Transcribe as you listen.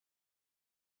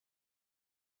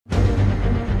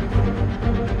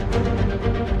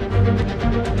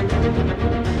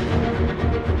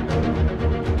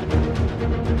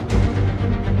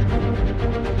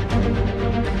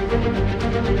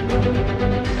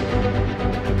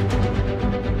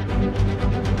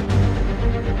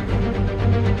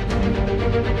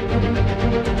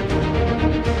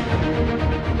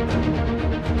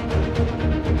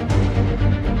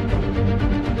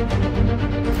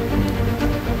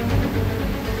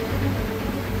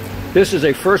This is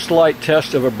a first light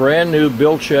test of a brand new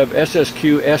Cheb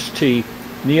SSQ-ST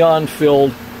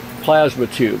neon-filled plasma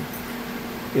tube.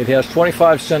 It has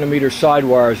 25 centimeter side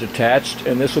wires attached,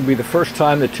 and this will be the first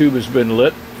time the tube has been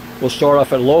lit. We'll start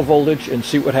off at low voltage and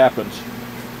see what happens.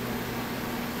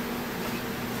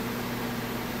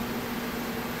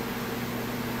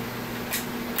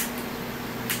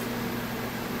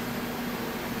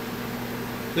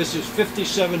 This is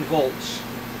 57 volts.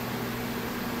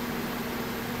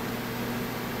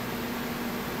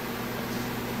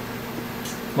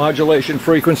 Modulation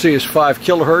frequency is 5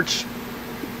 kilohertz.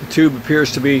 The tube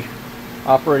appears to be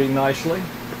operating nicely.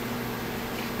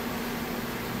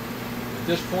 At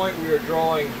this point we are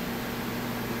drawing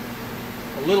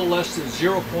a little less than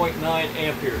 0.9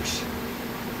 amperes.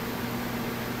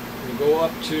 We'll go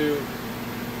up to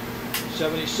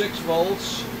 76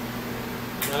 volts,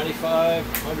 95,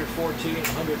 114,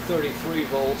 133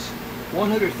 volts.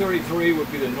 133 would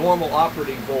be the normal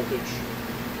operating voltage.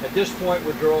 At this point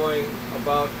we're drawing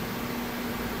about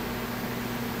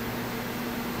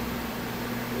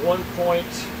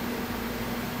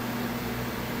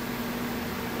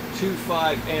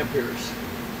 1.25 amperes.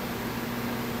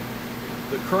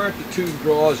 The current the tube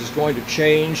draws is going to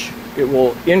change. It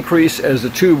will increase as the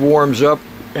tube warms up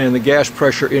and the gas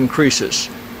pressure increases.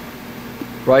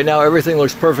 Right now everything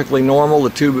looks perfectly normal. The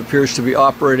tube appears to be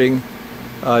operating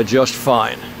just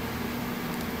fine.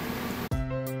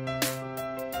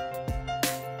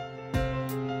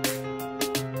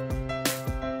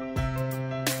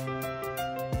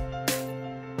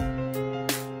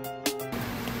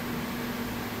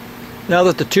 Now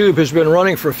that the tube has been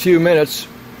running for a few minutes,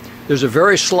 there's a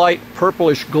very slight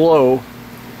purplish glow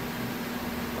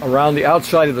around the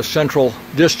outside of the central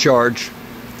discharge.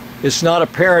 It's not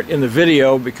apparent in the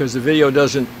video because the video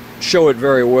doesn't show it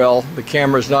very well. The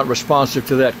camera is not responsive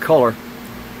to that color.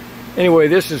 Anyway,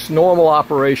 this is normal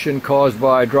operation caused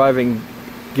by driving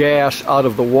gas out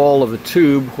of the wall of the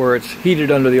tube where it's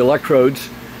heated under the electrodes.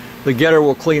 The getter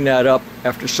will clean that up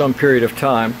after some period of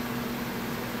time.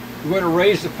 We're going to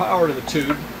raise the power to the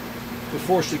tube to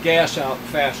force the gas out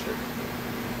faster.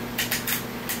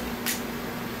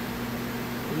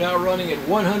 We're now running at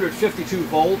 152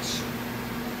 volts.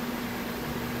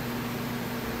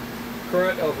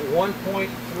 Current of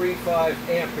 1.35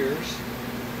 amperes.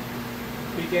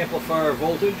 Peak amplifier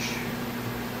voltage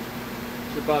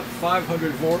is about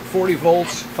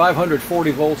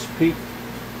 540 volts peak,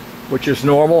 which is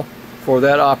normal for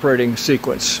that operating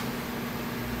sequence.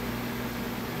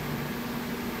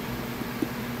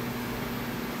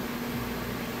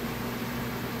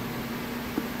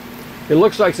 It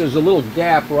looks like there's a little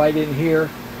gap right in here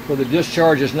where the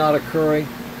discharge is not occurring.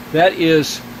 That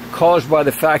is caused by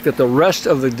the fact that the rest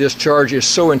of the discharge is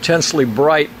so intensely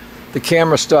bright, the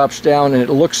camera stops down and it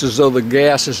looks as though the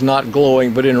gas is not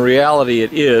glowing, but in reality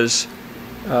it is.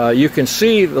 You can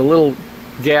see the little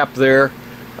gap there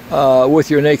with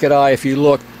your naked eye if you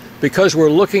look. Because we're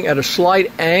looking at a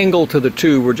slight angle to the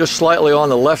tube, we're just slightly on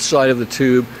the left side of the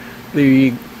tube,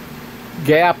 the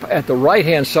gap at the right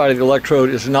hand side of the electrode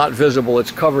is not visible.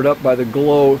 It's covered up by the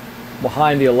glow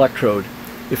behind the electrode.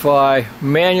 If I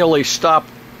manually stop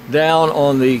down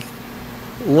on the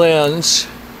lens,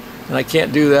 and I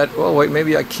can't do that, well wait,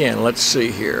 maybe I can. Let's see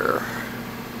here.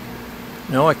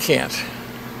 No, I can't.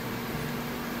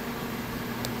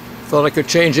 Thought I could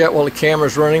change that while the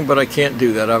camera's running, but I can't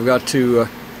do that. I've got to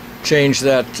change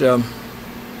that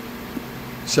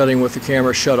setting with the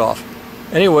camera shut off.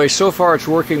 Anyway, so far it's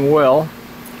working well.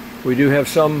 We do have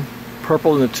some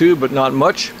purple in the tube, but not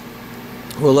much.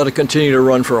 We'll let it continue to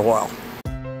run for a while.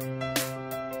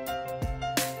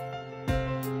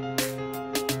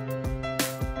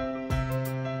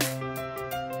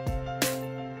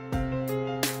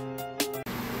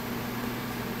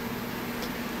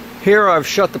 Here I've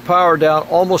shut the power down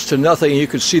almost to nothing. You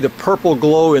can see the purple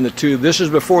glow in the tube. This is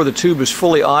before the tube is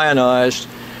fully ionized,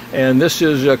 and this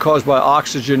is caused by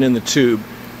oxygen in the tube.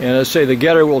 And as I say, the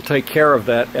getter will take care of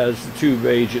that as the tube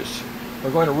ages.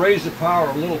 We're going to raise the power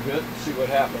a little bit and see what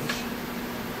happens.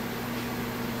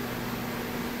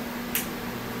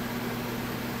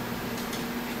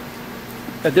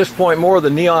 At this point, more of the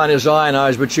neon is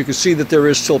ionized, but you can see that there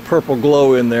is still purple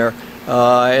glow in there.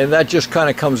 And that just kind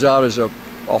of comes out as a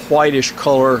whitish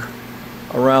color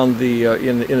around the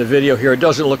in the video here. It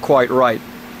doesn't look quite right.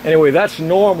 Anyway, that's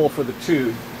normal for the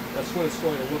tube. That's what it's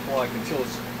going to look like until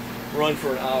it's run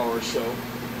for an hour or so.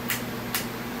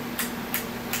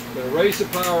 I'm going to raise the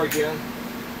power again,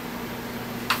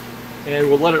 and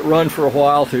we'll let it run for a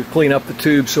while to clean up the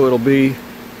tube so it'll be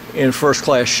in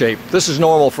first-class shape. This is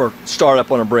normal for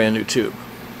startup on a brand new tube.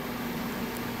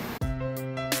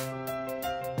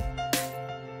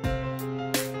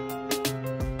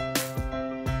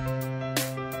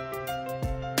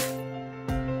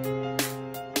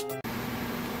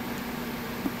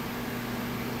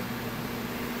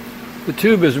 The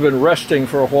tube has been resting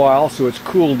for a while, so it's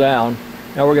cooled down.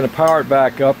 Now we're going to power it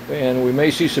back up, and we may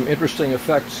see some interesting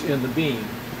effects in the beam.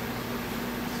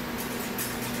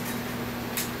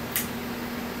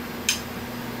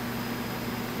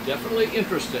 Definitely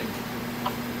interesting.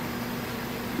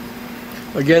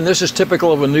 Again, this is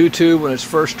typical of a new tube when it's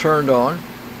first turned on.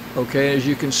 Okay, as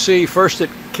you can see, first it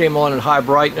came on at high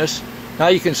brightness. Now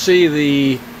you can see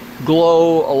the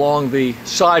glow along the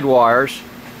side wires.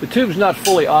 The tube's not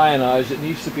fully ionized. It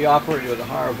needs to be operated at a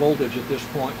higher voltage at this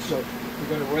point, so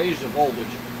we're going to raise the voltage.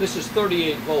 This is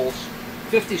 38 volts.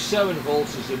 57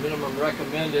 volts is the minimum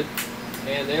recommended,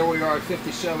 and there we are at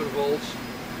 57 volts.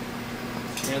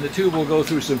 And the tube will go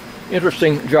through some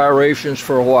interesting gyrations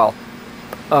for a while.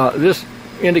 This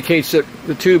indicates that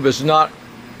the tube has not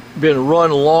been run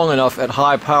long enough at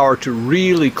high power to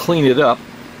really clean it up,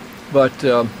 but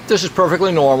this is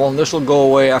perfectly normal, and this will go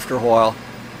away after a while.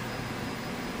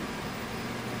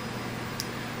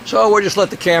 So we'll just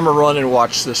let the camera run and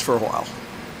watch this for a while.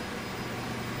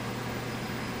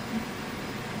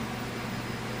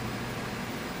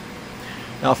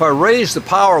 Now if I raise the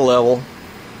power level,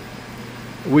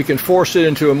 we can force it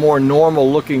into a more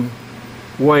normal looking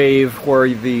wave where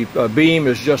the beam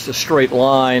is just a straight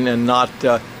line and not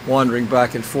wandering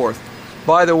back and forth.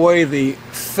 By the way, the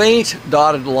faint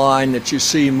dotted line that you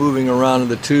see moving around in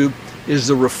the tube is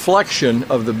the reflection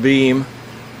of the beam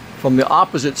from the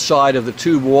opposite side of the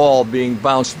tube wall being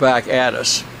bounced back at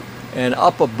us. And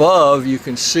up above you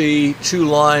can see two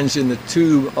lines in the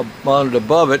tube mounted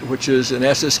above it, which is an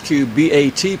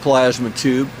SSQ-ST plasma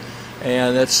tube,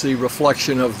 and that's the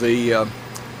reflection of the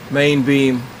main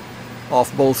beam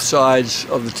off both sides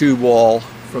of the tube wall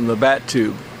from the bat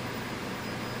tube.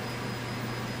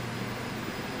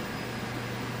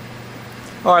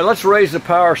 Alright, let's raise the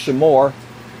power some more,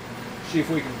 see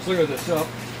if we can clear this up.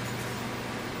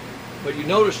 But you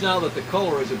notice now that the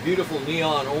color is a beautiful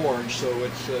neon orange, so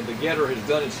it's the getter has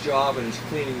done its job and is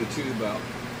cleaning the tube out.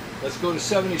 Let's go to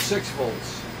 76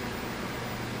 volts.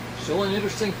 Still an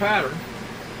interesting pattern,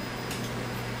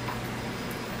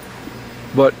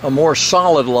 but a more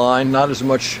solid line, not as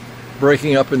much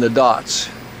breaking up in the dots.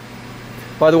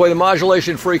 By the way, the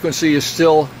modulation frequency is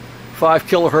still 5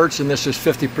 kilohertz, and this is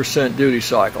 50% duty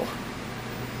cycle.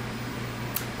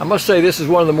 I must say this is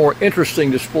one of the more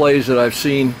interesting displays that I've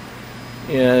seen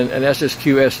in an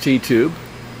SSQ-ST tube.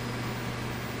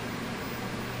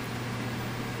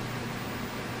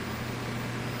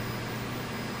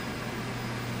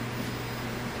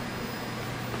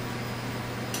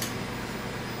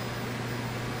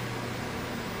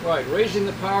 Right, raising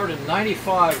the power to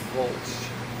 95 volts.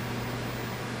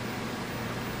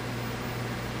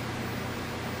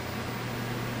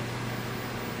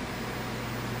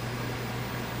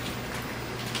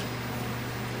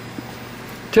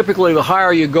 Typically, the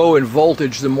higher you go in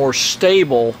voltage, the more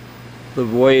stable the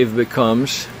wave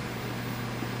becomes.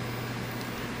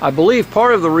 I believe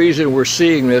part of the reason we're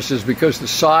seeing this is because the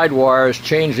side wires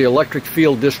change the electric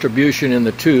field distribution in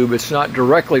the tube. It's not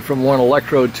directly from one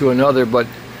electrode to another, but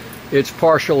it's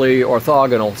partially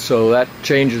orthogonal, so that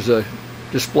changes the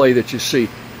display that you see.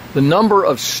 The number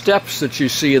of steps that you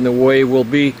see in the wave will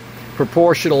be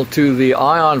proportional to the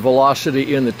ion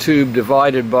velocity in the tube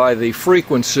divided by the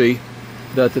frequency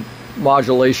that the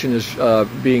modulation is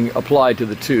being applied to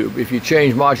the tube. If you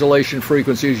change modulation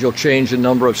frequencies, you'll change the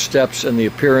number of steps and the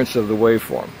appearance of the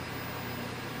waveform.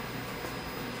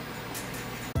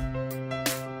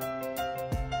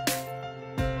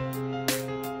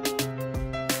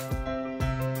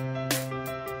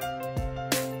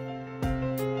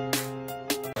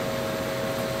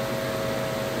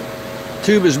 The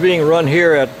tube is being run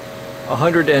here at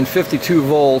 152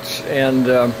 volts,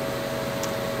 and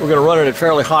we're going to run it at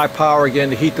fairly high power again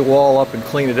to heat the wall up and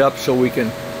clean it up so we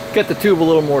can get the tube a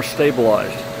little more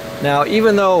stabilized. Now,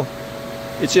 even though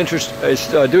it's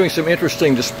doing some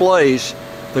interesting displays,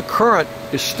 the current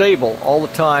is stable all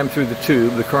the time through the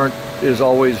tube. The current is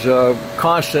always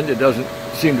constant. It doesn't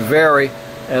seem to vary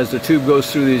as the tube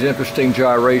goes through these interesting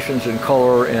gyrations in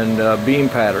color and beam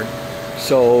pattern.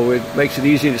 So it makes it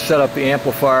easy to set up the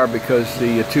amplifier because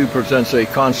the tube presents a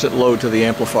constant load to the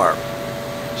amplifier.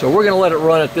 So we're going to let it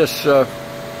run at this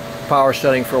power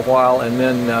setting for a while and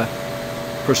then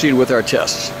proceed with our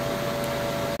tests.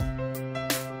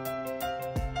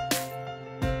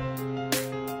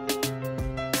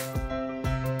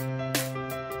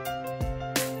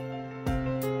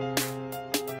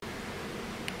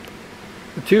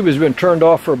 The tube has been turned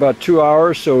off for about 2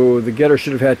 hours, so the getter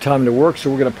should have had time to work,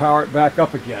 so we're going to power it back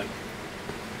up again.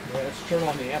 Let's turn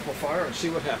on the amplifier and see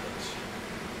what happens.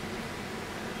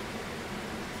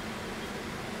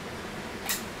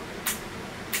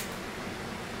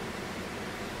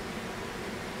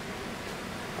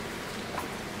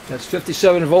 That's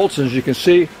 57 volts, and as you can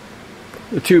see,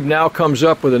 the tube now comes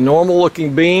up with a normal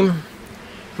looking beam.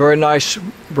 Very nice,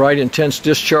 bright, intense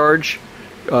discharge.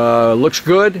 Looks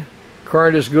good,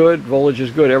 current is good, voltage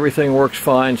is good, everything works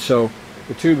fine, so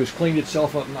the tube has cleaned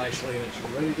itself up nicely and it's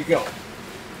ready to go.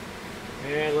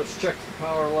 And let's check the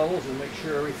power levels and make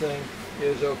sure everything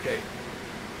is okay.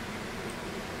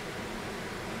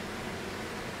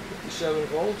 57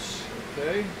 volts,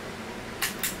 okay.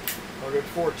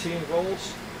 114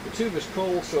 volts. The tube is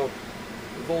cold, so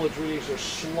the voltage readings are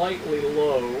slightly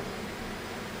low.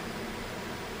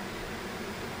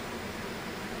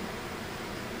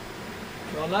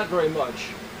 Well, not very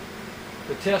much.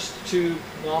 The test tube,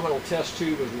 nominal test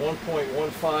tube, is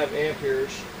 1.15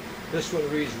 amperes. This one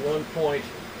reads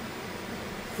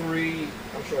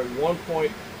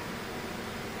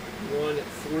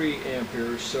 1.13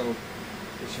 amperes, so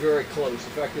it's very close. In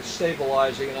fact, it's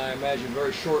stabilizing, and I imagine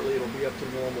very shortly it'll be up to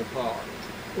normal power.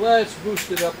 Let's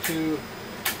boost it up to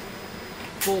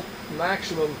full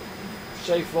maximum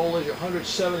safe voltage,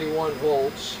 171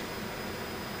 volts.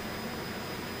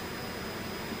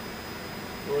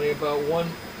 Running about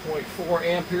 1.4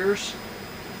 amperes,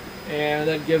 and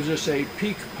that gives us a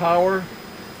peak power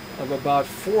of about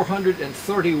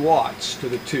 430 watts to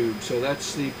the tube. So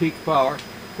that's the peak power.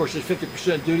 Of course, it's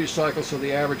 50% duty cycle, so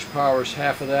the average power is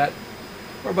half of that,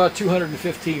 or about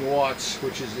 215 watts,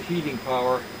 which is the heating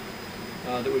power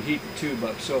that would heat the tube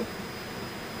up. So the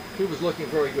tube is looking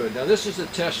very good. Now this is a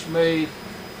test made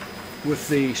with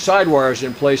the side wires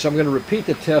in place. I'm going to repeat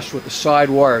the test with the side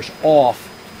wires off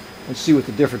and see what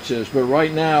the difference is. But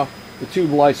right now, the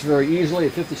tube lights very easily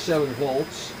at 57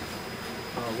 volts.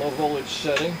 Low voltage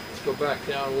setting. Let's go back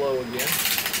down low again.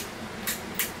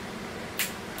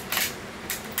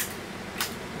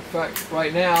 In fact,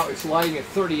 right now, it's lighting at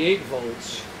 38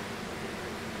 volts.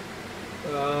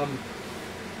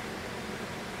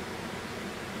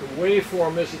 The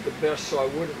waveform isn't the best, so I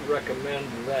wouldn't recommend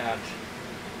that.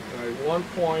 All right,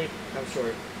 0.8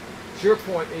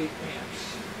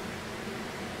 amps.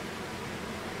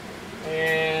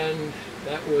 And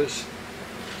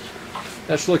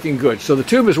that's looking good. So the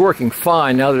tube is working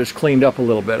fine now that it's cleaned up a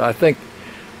little bit. I think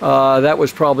that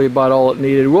was probably about all it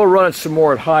needed. We'll run it some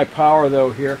more at high power though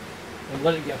here and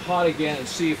let it get hot again and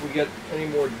see if we get any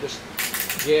more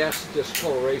gas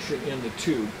discoloration in the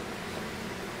tube.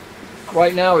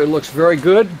 Right now it looks very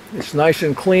good. It's nice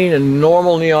and clean and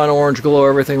normal neon orange glow.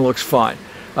 Everything looks fine.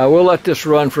 We'll let this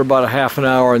run for about a half an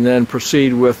hour and then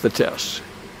proceed with the tests.